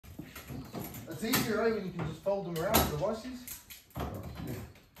It's easier, when you can just fold them around the devices.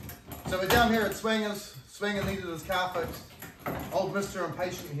 So we're down here at Swangers. Swanger needed his car fixed. Old Mr.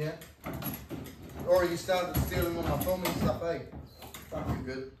 Impatient here. Already started stealing all my filming stuff, eh? Fucking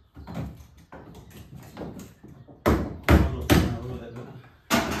good.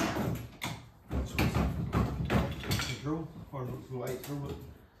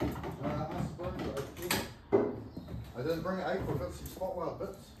 I didn't bring it out, I've got some spot weld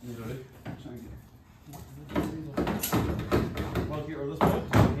bits. You do? I'll get rid of this one.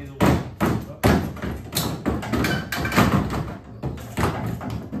 Here's a one.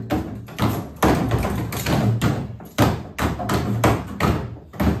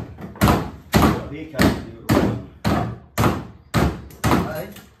 Hey?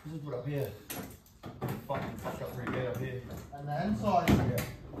 This is put up here. Fucking fuck up pretty bad up here. And the inside. Yeah.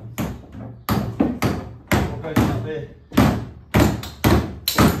 What goes up there?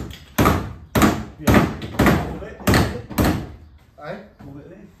 Yeah. All that there. Hey? All that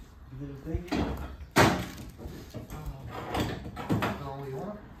there. Is that a thing? Oh, you want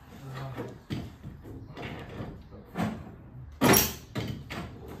it?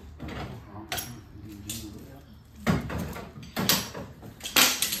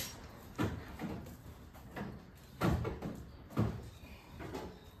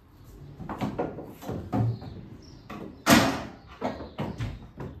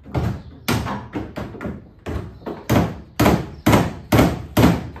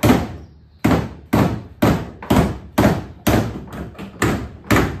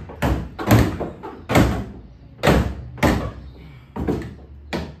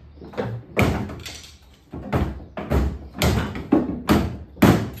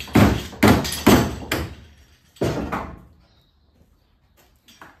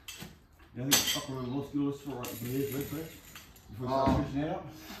 I think it's fucking really lost yours for right here, before you start pushing that up.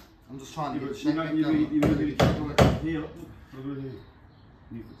 I'm just trying to get the You shape know, back you down. really check it here, look here.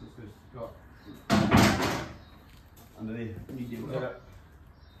 You put this first, got under there. You get that up.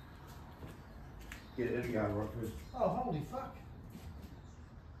 Get it in again right first. Oh, holy fuck.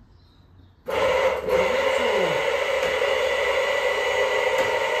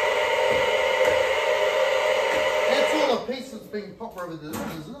 That's all the pieces being pop riveted in,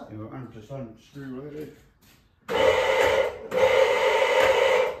 isn't it? Yeah, 100% screw right there.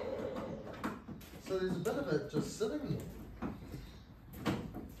 So there's a bit of it just sitting there.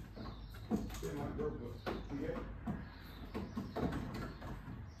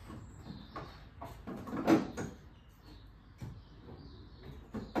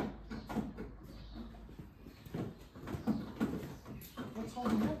 What's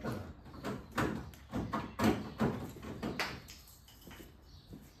holding up in it?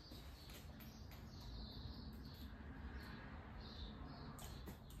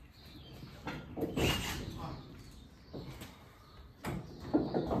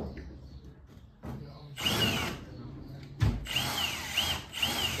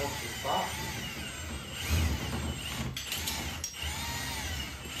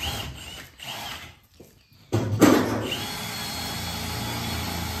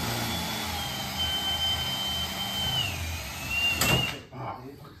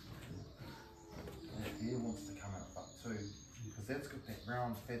 That's got that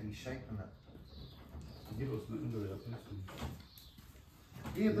round fatty shape in it.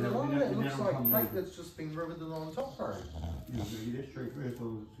 Yeah, but a lot of that looks like plate that's just been riveted on top road.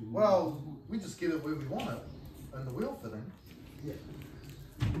 Well, we just get it where we want it, and the wheel fitting. Yeah.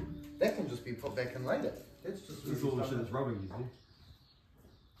 That can just be put back in later. That's just. This is all the shit that's rubbing, you see.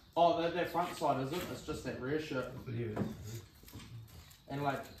 Oh, that front side isn't. It's just that rear shit. And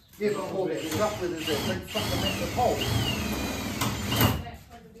like. Yeah, but all that stuff with is that big fucking massive hole.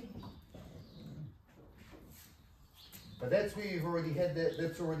 But that's where you've already had that,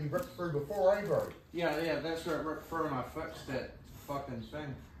 that's already ripped through before, eh, bro? Yeah, that's where it ripped through and I fixed that fucking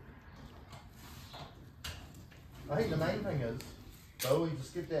thing. I think the main thing is, though, you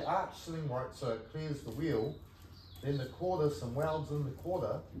just get that arch sitting right so it clears the wheel, then the quarter, some welds in the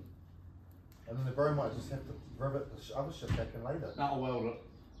quarter, and then the bro might just have to rivet the other shit back in later. No, I'll weld it.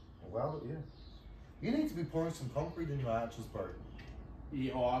 Weld it, yeah. You need to be pouring some concrete in your arches, bro.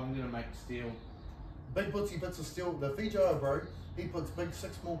 Yeah, oh, I'm gonna make steel. Big bitsy bits of steel. The Fijo, bro, he puts big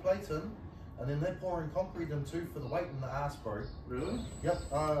 6 mil plates in, and then they pour in concrete in too for the weight in the ass, bro. Really?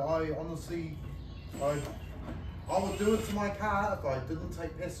 Yep. I honestly, I would do it to my car if I didn't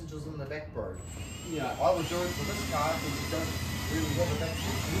take passengers in the back, bro. Yeah. I would do it for this car because you don't really have a back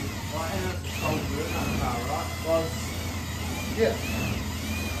seat. Right, and it's a cold burnout car, right? Well, yeah,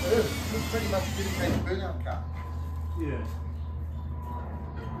 it is. It's pretty much a dedicated burnout car. Yeah.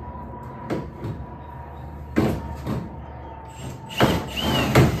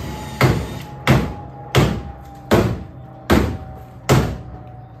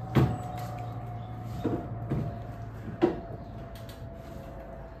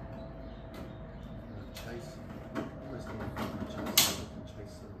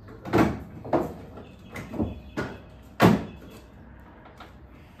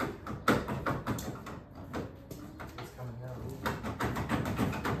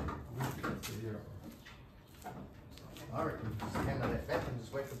 I reckon just hammer that back and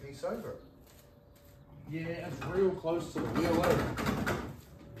just whack the piece over it. Yeah, it's real close to the wheel, eh?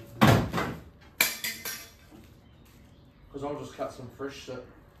 Because I'll just cut some fresh shit.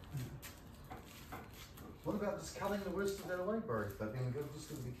 What about just cutting the worst of that away, bro? But then you've just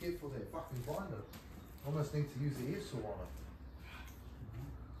got to be careful of that fucking binder. Almost need to use the air saw on it.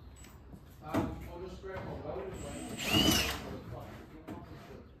 I'll just grab my welding.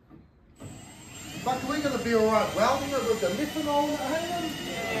 Fuck, are we going to be alright welding it with the methanol hanging?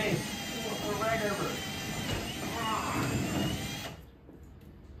 Yeah, put the rag over it.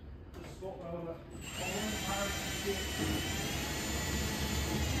 Just swap over it.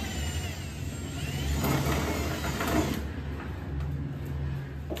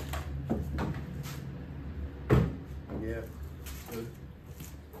 Yeah, good.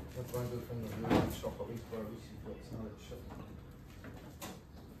 That's one good thing to do in the shop, at least, bro. At least you've got some other shit.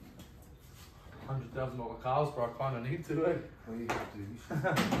 $100,000 cars, bro. I kind of need to, eh? Well, you have to. You should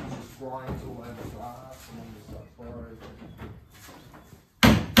just grind all over glass and all this stuff, bro.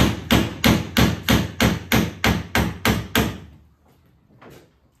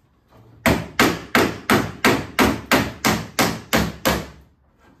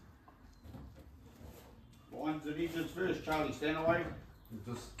 Lines and edges first, Charlie, stand away. You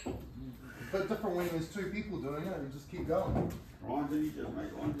just, it's a bit different when there's two people doing it, you just keep going. Lines and edges,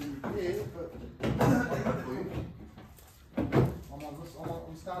 mate, lines and edges. Yeah, but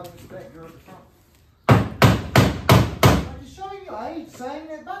I'm starting at the back, you're at the front. I'm just showing you, eh? Saying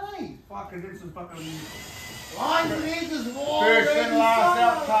that, but eh? Fucking, this is fucking... Lines and edges, wall, First and last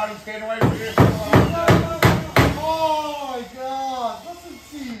out, Charlie, stand away first and last out. Oh my god, listen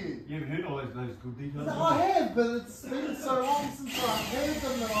to you. You haven't heard all those good details? No, I have, but it's been so long since I've heard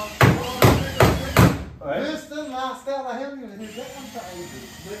them that first and last out, I haven't even heard that one for ages.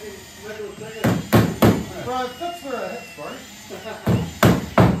 Bro, it fits where it hits, bro.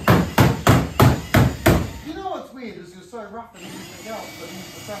 You know what's weird is you're so rough and everything else, but then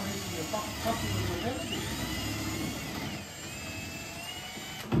for some reason you're fucking puffy with your penalty.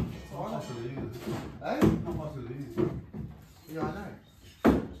 Not possibly either. Eh? Not possibly either. Yeah, I know.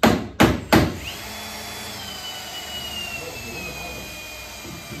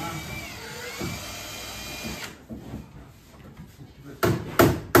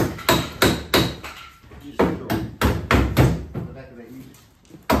 The back of that unit.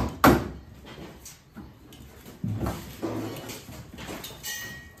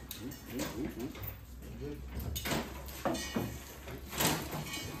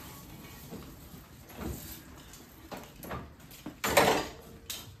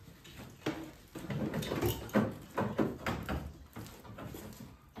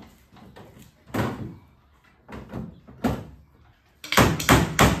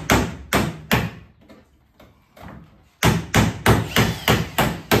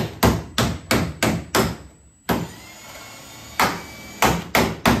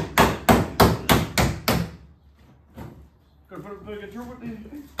 Gonna put a burger through with these.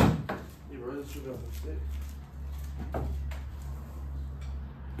 Yeah, bro, this should go for stick.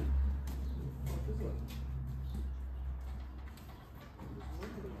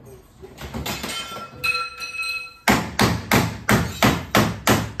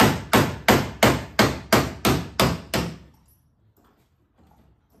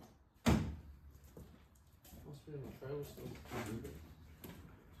 Must be in the trailer still.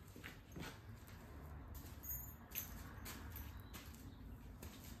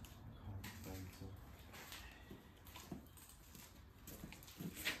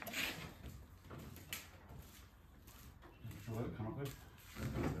 Shall let it come up there?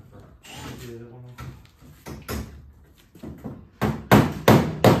 Yeah, that one.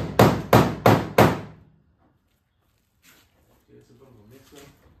 Yeah, it's a bit of a mess though.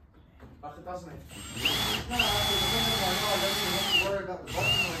 Like it doesn't it? No, the thing is, I know I don't even have to worry about the bottom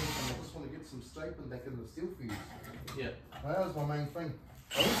or anything. I just want to get some stapling back in the steel fuse. Yeah. That was my main thing.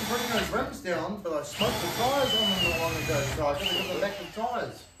 I went to bring those rims down, but I smoked the tyres on them not long ago, so I didn't get the back of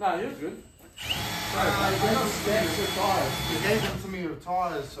tyres. No, you're good. No, They got stacks of tyres. You gave them to me with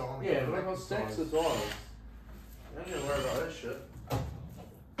tyres, so I'm Yeah, but I got stacks of tyres. You don't need to worry about that shit.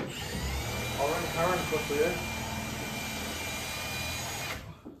 I'll run current quickly, yeah?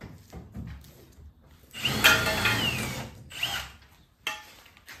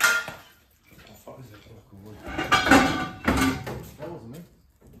 Oh, fuck, is that fucking wood? That wasn't me.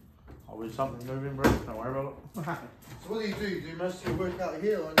 I'll be something moving, bro. Don't worry about it. So what do? You do most of your work out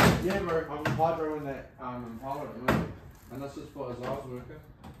here? Or Yeah, bro. I'm hydroing that Impala at the moment. And this is for his eyes working.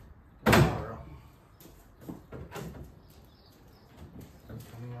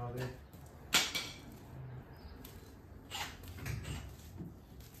 Coming out there.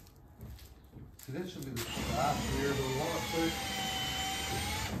 See, that should be the arch where we want it to.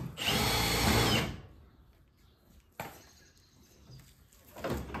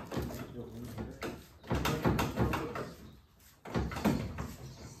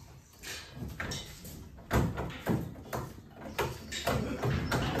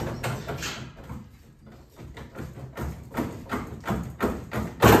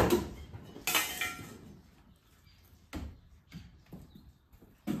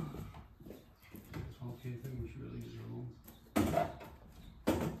 Okay, I think we should really use our own.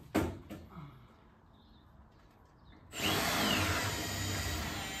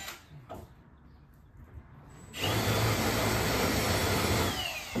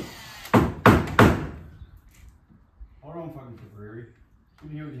 Our own fucking Tippernary. You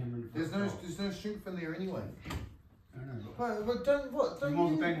can hear the hammer in the There's first no strength in there anyway. I don't know. But don't You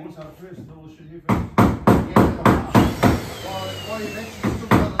want you? to bang once out first, and all this shit here first. Yeah. Why you mentioned still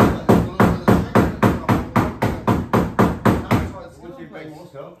got another? There's a little bit of strength in it. Once you bang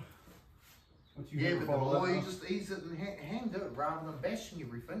once out. Once you Yeah, hammer but the follow more that you up. just ease it and hand it rather than bashing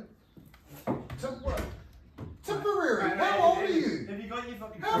everything. Tippernary, how old are you? Have you got your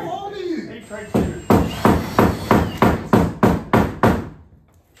fucking How trade? old are you? Have you trade standards?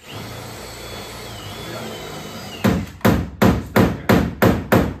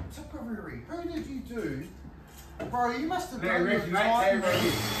 Tippernary, who did you do? Bro, you must have Larry done Rick, the mate. time Larry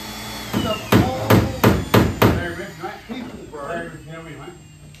Rick. the whole Larry Rick, mate. people, bro. Larry Rick, how are we, mate?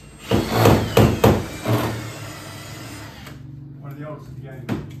 One of the oldest of the game.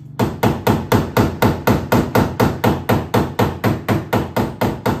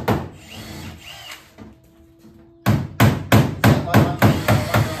 Is that like one of the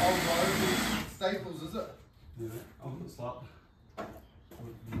old local staples, is it? Yeah, I'll put the slap.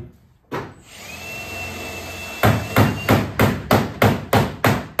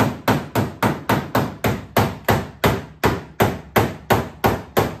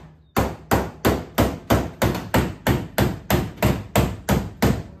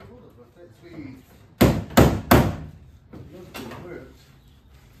 That's where you look at it works.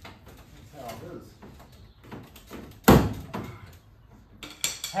 That's how it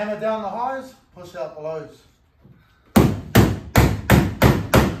is. Hammer down the highs, push out the lows.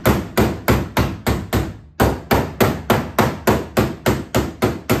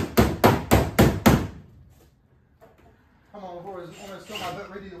 Come on, before it's almost got my bit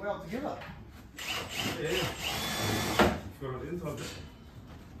ready to weld together. Yeah. Got it inside it.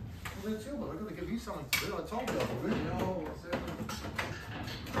 Well, that's your bit. I've got to give you something to do. I told you I would. No, what's happening?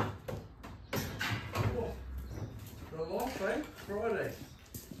 Oh, the last day, Friday.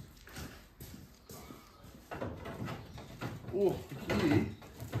 Oh, gee.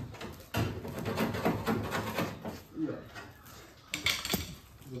 Yeah.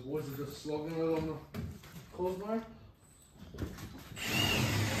 The boys are just slogging it on the causeway.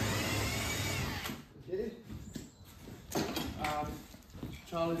 Yeah.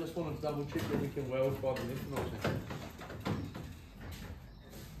 Charlie just wanted to double check that we can weld by the methanol tank.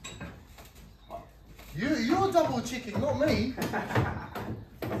 You're double checking, not me.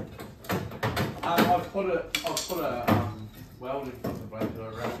 I've put a welding fucking blanket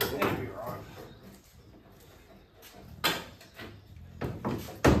around the That'll be right.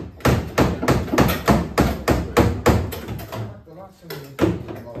 The last thing we need to do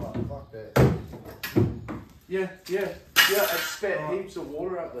is fuck that. Yeah, it spat heaps of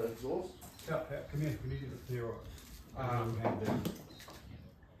water out the exhaust. Yeah, come here. We need you to clear it. Hand down.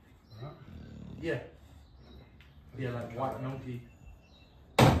 Alright. Yeah, like white milky.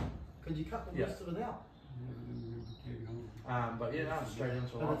 Could you cut the Yeah. rest of it out? But yeah, no, straight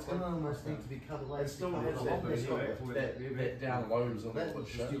into But it's going to almost need to be cut away. It still because has it's that, got bit. that down lows and all That that was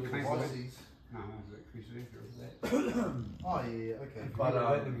shit. stupid Clean Pisces. No, that's actually safer. Oh yeah, okay. But,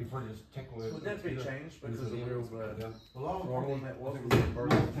 let them before you just tackle it. Would that be changed because of where Well, I would throttle probably and that was? Tackle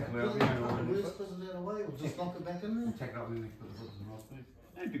it out, Put you know, the worst prison that away, or just knock it back in there. take it out and then they put the foot in the last piece.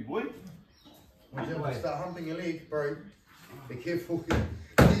 Hey, big boy. When you start humping your leg, bro, be careful.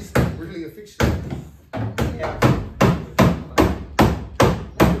 He's really a fixture. Yeah.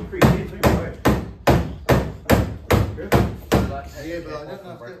 Yeah, but I don't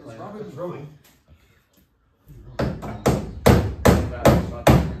know if that was rubber. It's rolling.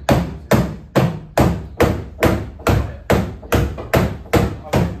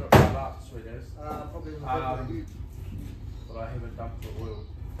 Probably in the But I haven't dumped the oil.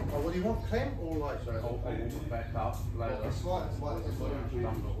 Oh, what do you want, clamp or like? So I'll back up later. It's like Dump the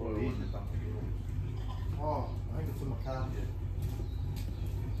oil and then dump the oil. Oh, I think it's in my car.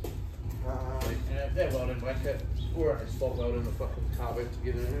 And that welding blanket, we're only spot welding the fucking car back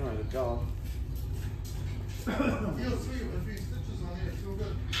together anyway, the gun. Feel sweet with a few stitches on there, it's all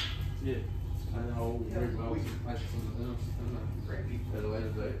good. Yeah. And then I'll reweld some places on the inner at a later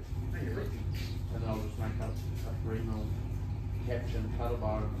date. And then I'll just make up a 3mm catch and cutter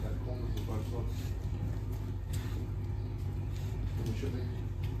bar and cut corners of both sides. And we should be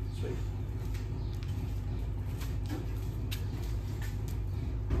sweet.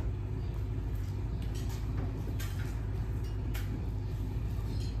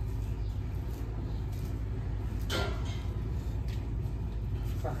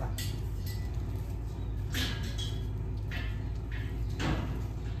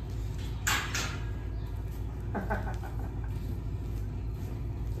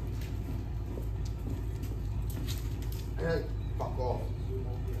 Hey, fuck off.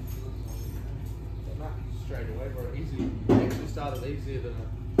 Nah, straight away, bro. Easy. It actually started easier than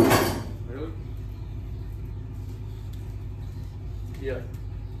a. Really? Yeah.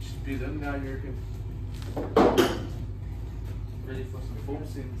 Just be them now, you reckon? Ready for some full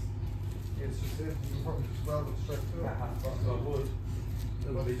sins. Yeah, it's just there. You can probably just weld it straight through. I would.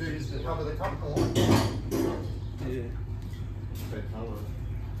 It'll What be to do is easier. to cover the cup more. Yeah.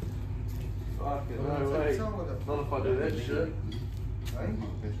 Fucking Well, no way. tell with it. Not if I do that shit. Hey?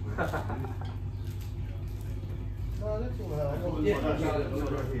 No, that's all right.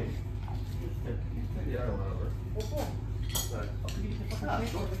 Yeah, What for? So,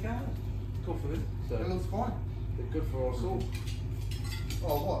 cool for them. It So, looks fine. they're good for us all.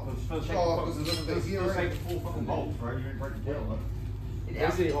 Oh, what? Oh, because it doesn't fit here, right?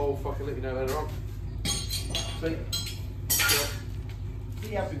 Easy, I'll fucking let you know later on. Sweet.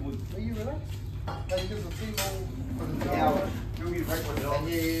 Yeah. Are you relaxed? Like, because the team all for the Yeah. job. You'll get a break with it. And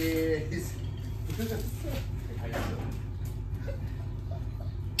yeah, he's...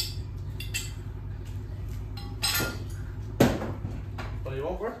 What do you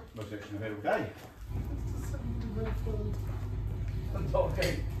want, bro? No section of okay.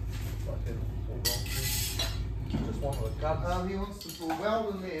 Okay. Fucking all wrong. Just one with a gun. He wants to pull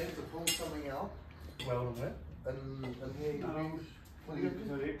weld in there to pull something out. Well and wet. And here you No, what are you gonna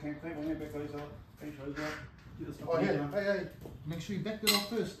do? Oh, yeah, hey, make sure you back that off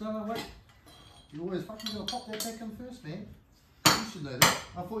first. No, wait. You always fucking gotta pop that back in first, man. You should know that.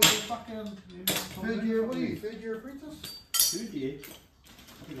 I thought you were fucking third year, what are you, third year apprentice? I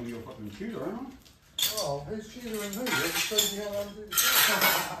think I'm your fucking tutor, aren't Oh, who's tutoring who? They just showed you how to do the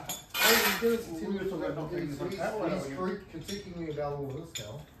job. Hey, give us a Well, we were talking about things like that, why don't he's we? critiquing me about all this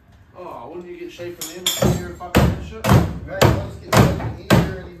now. Oh, wouldn't you get shape from them if you're fucking that shit? Right, I'll just get something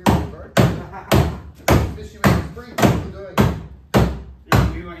easier and everywhere, bro. Especially when it's free, what we're doing.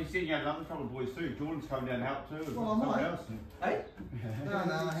 you? You said you had another couple of boys too. Jordan's coming down to help too. Well, I Someone might. else. Hey? No,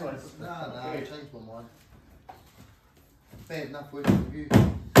 I changed my mind. Bad enough working with you.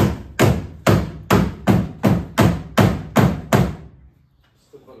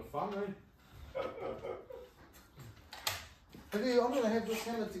 Still got the fun, eh? But yeah, I'm going to have this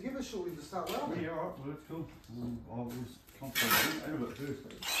hammer together shortly to start welding. Yeah, alright, well that's cool. I was confident over it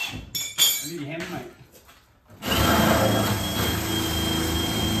first. I need your hammer, mate.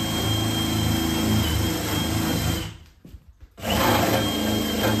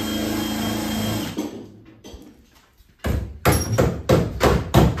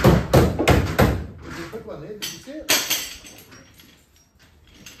 There's a quick one there, did you see it?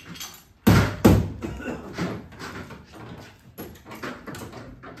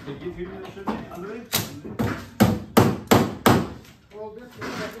 Did you give me that shit there underneath? Well, this is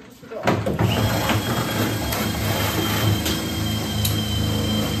just about.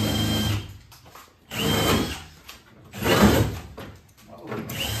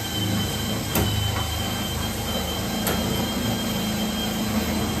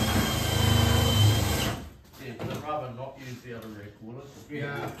 Yeah, but I'd rather not use the other recorder.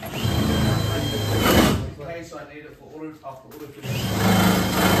 Yeah. In case I need it for auto finish.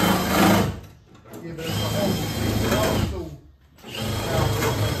 Yeah, but it's not all still.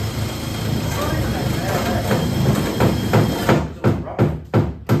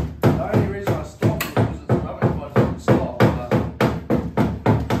 The only reason I stopped was because it's rubber if I didn't stop. The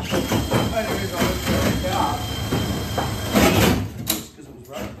only reason I didn't go back out was because it was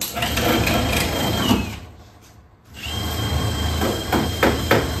rubber.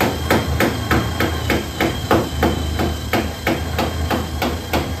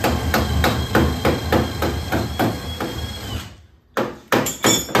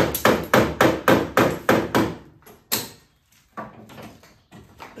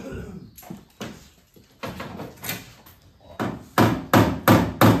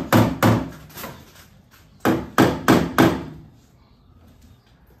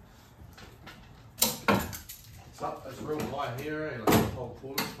 tie here, and like the whole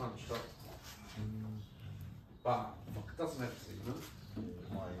quarter punched up. But it doesn't have to be, no?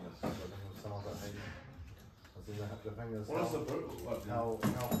 The thing is, What is the boot look like? how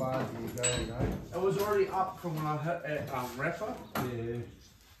far do you go, you know? It was already up from when I hit at Rapper, Yeah.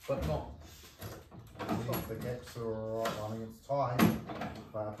 but not. The gaps are alright, I mean it's tight,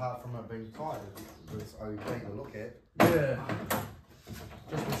 but apart from it being tight, it's okay to look at. Yeah.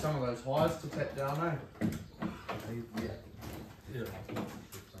 Just with some of those highs to tap down, eh? Yeah. Yeah.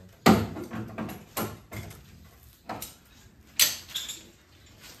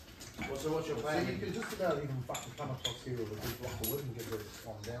 So what's your So plan? you can just about even fucking come across here with a good block of wood and get it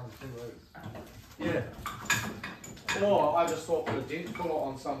on down too, right? Yeah. Or I just thought with a dent, pull it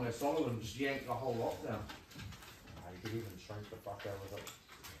on somewhere solid and just yank the whole lot down. You could even shrink the fuck out of it.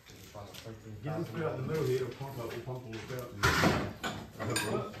 If you're trying to shrink things Get down. this bit out the middle here, we'll pump all this out.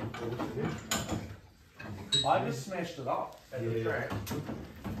 I just smashed it up at the track. You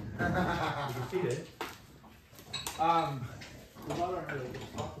can see that. Because I don't really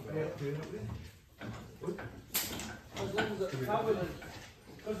just talk about it. As long as it's covered in,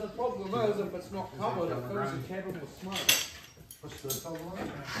 because the problem is if it's not covered, it fills the cabin with smoke. Push the top on.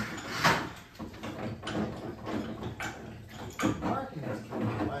 I reckon that's kind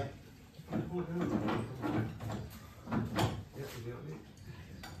of like.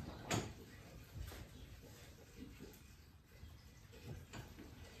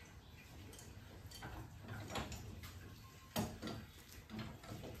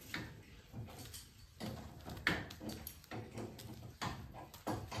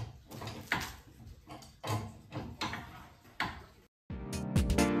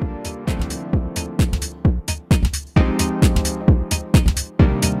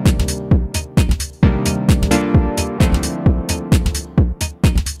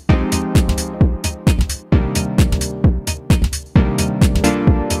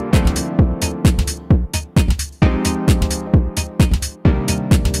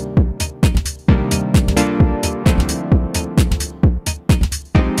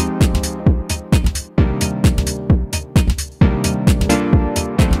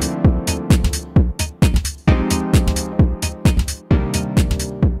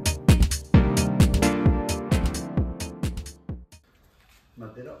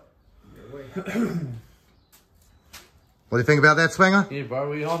 What do you think about that, Swanger? Yeah, bro,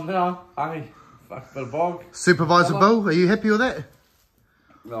 we on now. Hey, fuck, bit of bog. Supervisor Bill, are you happy with that?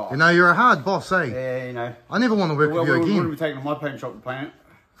 No. You know, you're a hard boss, eh? Yeah, you know. I never want to work with you We'll again. be taking my paint shop to paint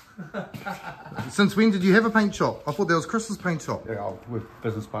it. Since when did you have a paint shop? I thought there was Chris's paint shop. Yeah, we're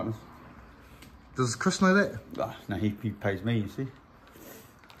business partners. Does Chris know that? No, he pays me, you see.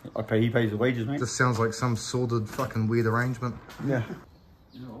 He pays the wages, mate. This sounds like some sordid fucking weird arrangement. Yeah.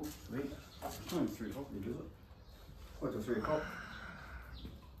 No, mate. It's only 3 o'clock, you do it. What's it, 3 o'clock?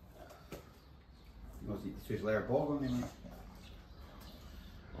 You must eat the Swiss layer bog on there, mate.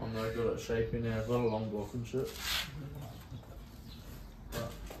 I'm no good at shaping now. I've got a long block and shit.